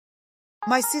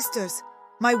My sisters,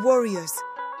 my warriors,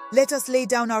 let us lay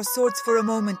down our swords for a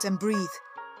moment and breathe.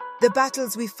 The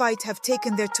battles we fight have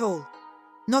taken their toll,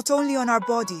 not only on our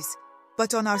bodies,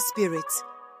 but on our spirits.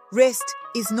 Rest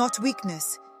is not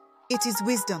weakness, it is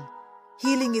wisdom.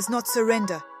 Healing is not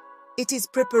surrender, it is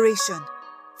preparation.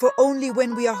 For only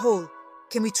when we are whole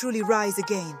can we truly rise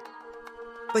again.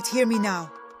 But hear me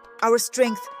now, our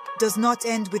strength does not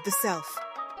end with the self.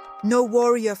 No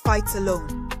warrior fights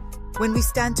alone. When we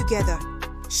stand together,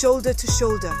 shoulder to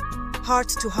shoulder, heart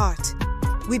to heart,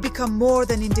 we become more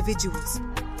than individuals.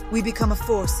 We become a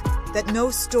force that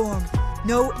no storm,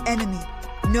 no enemy,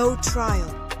 no trial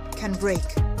can break.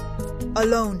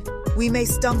 Alone, we may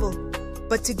stumble,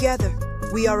 but together,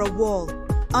 we are a wall,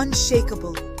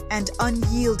 unshakable and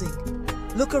unyielding.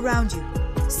 Look around you,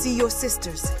 see your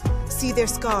sisters, see their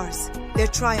scars, their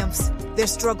triumphs, their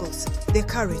struggles, their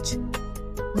courage.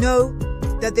 Know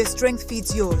that their strength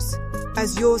feeds yours,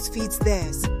 as yours feeds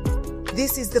theirs.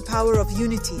 This is the power of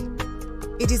unity.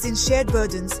 It is in shared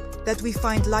burdens that we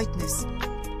find lightness,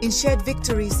 in shared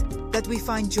victories that we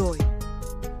find joy.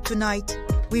 Tonight,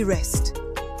 we rest.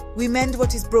 We mend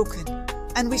what is broken,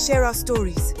 and we share our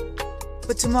stories.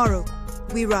 But tomorrow,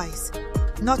 we rise,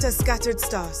 not as scattered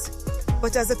stars,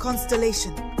 but as a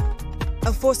constellation,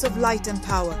 a force of light and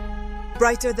power,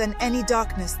 brighter than any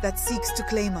darkness that seeks to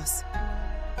claim us.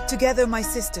 Together, my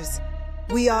sisters,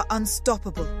 we are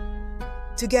unstoppable.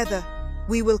 Together,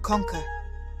 we will conquer.